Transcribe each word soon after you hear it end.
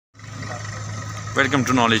Welcome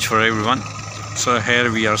to Knowledge for Everyone. So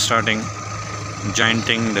here we are starting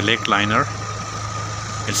jointing the lake liner.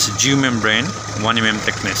 It's a geomembrane 1 mm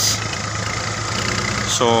thickness.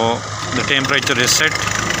 So the temperature is set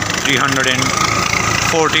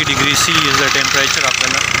 340 degrees C is the temperature of the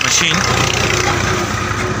machine.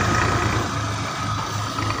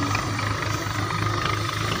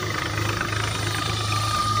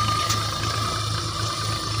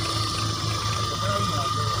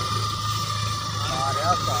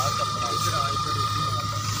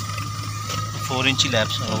 4-inch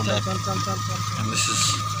laps overlap. And this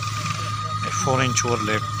is a 4-inch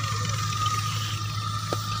overlap.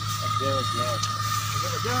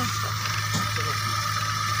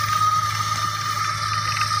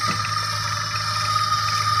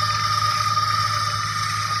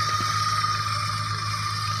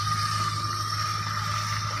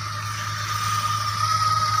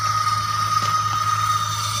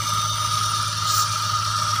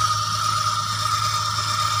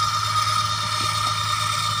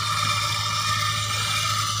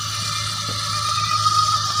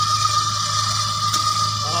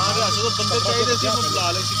 तो बंदे चाहिए थे वो बुला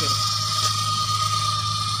ले सी फिर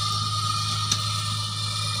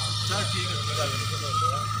चल ठीक है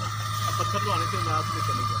अब पत्थर तो आने से मैं आपसे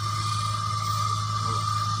चले गया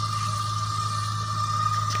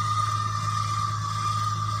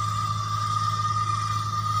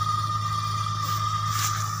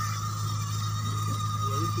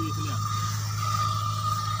वही तो इसलिए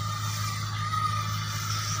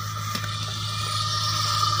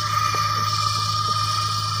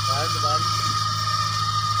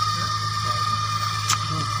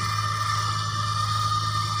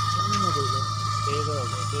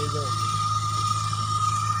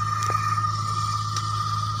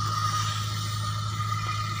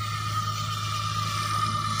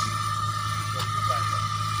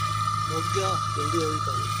जल्दी हो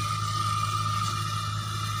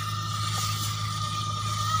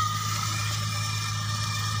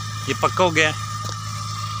ये पक्का हो गया है।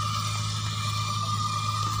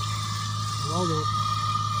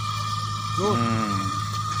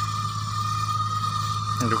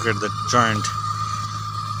 Look at the joint.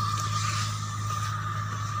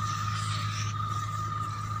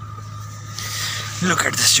 Look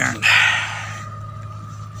at this joint.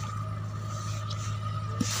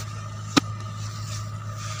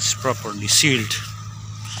 It's properly sealed.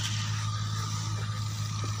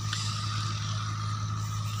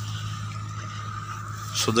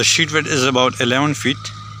 So the sheet width is about 11 feet,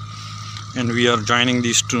 and we are joining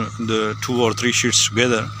these the 2 or 3 sheets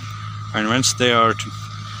together, and once they are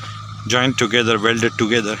joined together, welded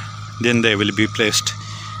together, then they will be placed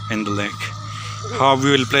in the lake. How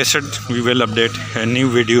we will place it, we will update a new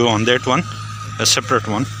video on that one, a separate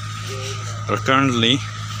one. But currently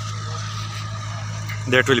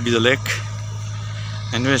that will be the lake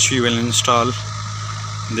in which we will install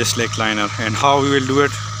this lake liner. And how we will do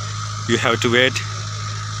it, you have to wait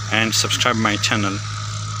and subscribe my channel.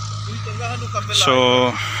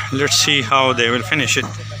 So let's see how they will finish it.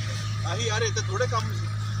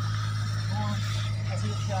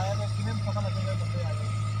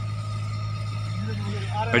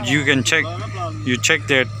 But you can check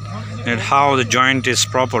that how the joint is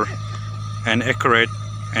proper and accurate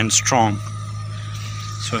and strong.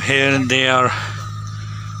 So here they are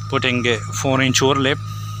putting a 4-inch overlap.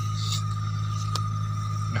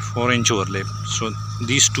 A 4-inch overlap. So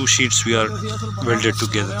these 2 sheets we are welded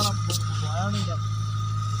together.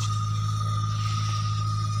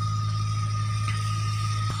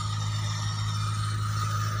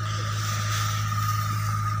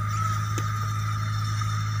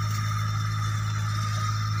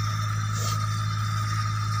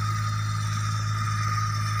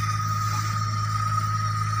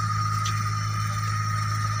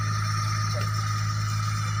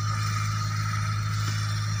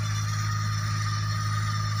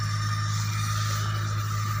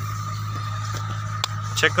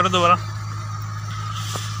 Check करो दोबारा।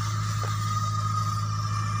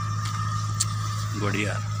 Good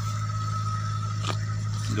यार,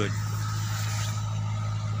 good.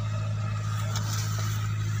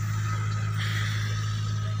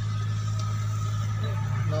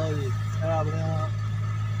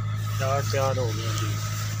 तैयार हो गया जी,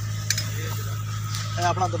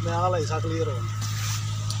 अपना दरम्यान वाला हिस्सा क्लियर हो गया।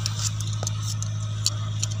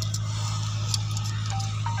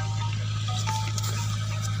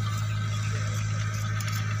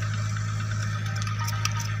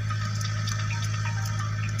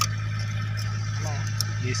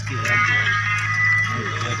 इसकी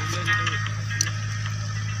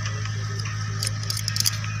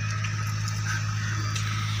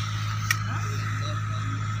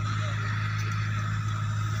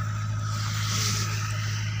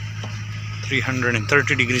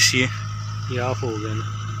 330 degrees ये ऑफ हो गया ना,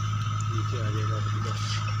 नीचे आ जाएगा।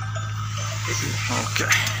 Okay,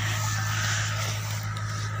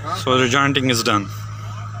 so the jointing is done.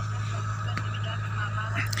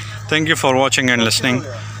 Thank you for watching and listening,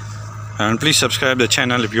 and please subscribe the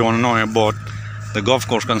channel if you want to know about the golf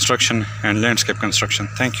course construction and landscape construction.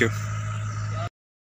 Thank you.